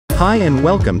Hi and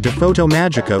welcome to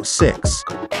FotoMagico 6.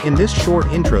 In this short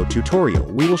intro tutorial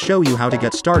we will show you how to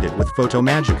get started with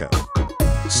FotoMagico.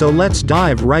 So let's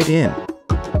dive right in.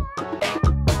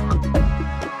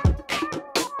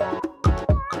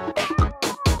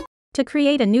 To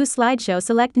create a new slideshow,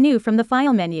 select New from the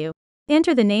File menu.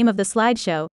 Enter the name of the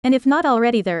slideshow, and if not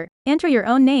already there, enter your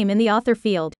own name in the author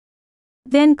field.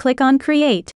 Then click on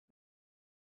Create.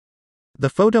 The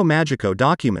FotoMagico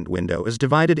document window is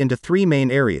divided into three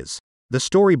main areas: the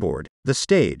storyboard, the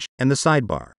stage, and the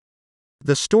sidebar.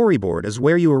 The storyboard is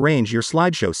where you arrange your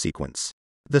slideshow sequence.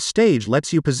 The stage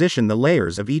lets you position the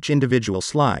layers of each individual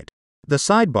slide. The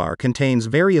sidebar contains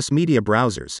various media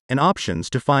browsers and options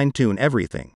to fine-tune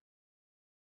everything.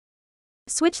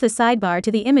 Switch the sidebar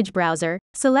to the image browser,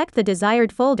 select the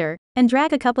desired folder, and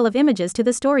drag a couple of images to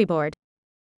the storyboard.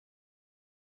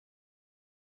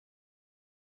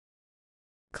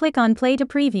 Click on Play to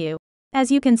preview. As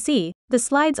you can see, the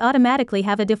slides automatically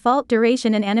have a default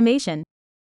duration and animation.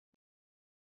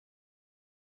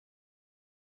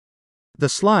 The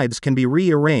slides can be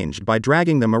rearranged by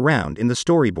dragging them around in the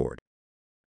storyboard.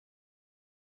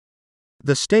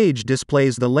 The stage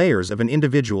displays the layers of an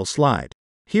individual slide.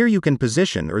 Here you can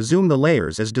position or zoom the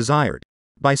layers as desired.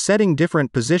 By setting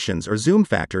different positions or zoom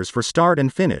factors for start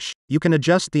and finish, you can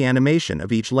adjust the animation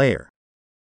of each layer.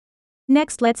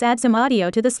 Next, let's add some audio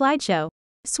to the slideshow.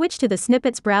 Switch to the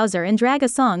Snippets browser and drag a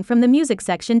song from the music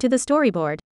section to the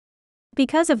storyboard.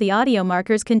 Because of the audio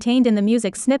markers contained in the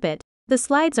music snippet, the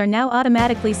slides are now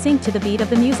automatically synced to the beat of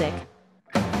the music.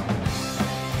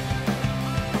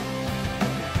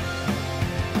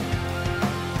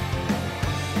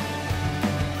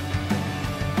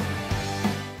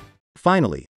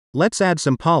 Finally, let's add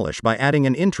some polish by adding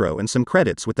an intro and some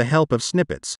credits with the help of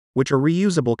snippets, which are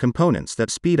reusable components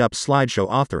that speed up slideshow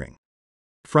authoring.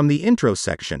 From the intro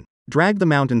section, drag the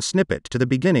mountain snippet to the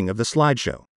beginning of the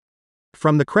slideshow.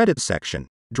 From the credits section,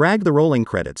 drag the rolling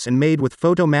credits and Made with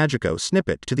FotoMagico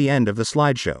snippet to the end of the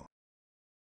slideshow.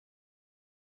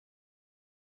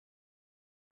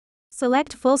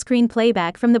 Select Full Screen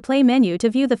Playback from the Play menu to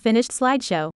view the finished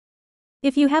slideshow.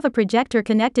 If you have a projector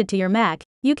connected to your Mac,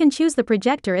 you can choose the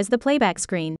projector as the playback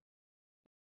screen.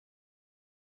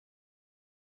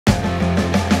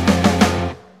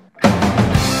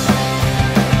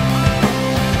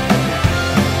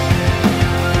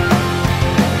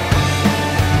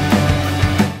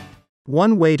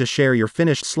 One way to share your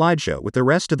finished slideshow with the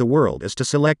rest of the world is to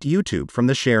select YouTube from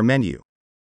the Share menu.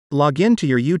 Log in to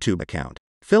your YouTube account,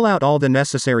 fill out all the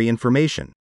necessary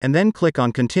information, and then click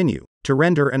on Continue to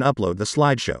render and upload the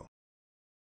slideshow.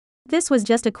 This was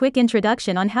just a quick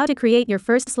introduction on how to create your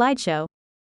first slideshow.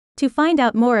 To find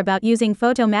out more about using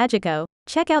FotoMagico,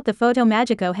 check out the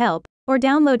FotoMagico help, or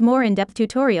download more in-depth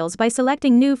tutorials by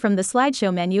selecting New from the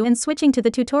slideshow menu and switching to the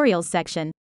Tutorials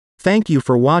section. Thank you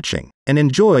for watching, and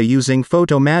enjoy using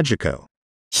FotoMagico.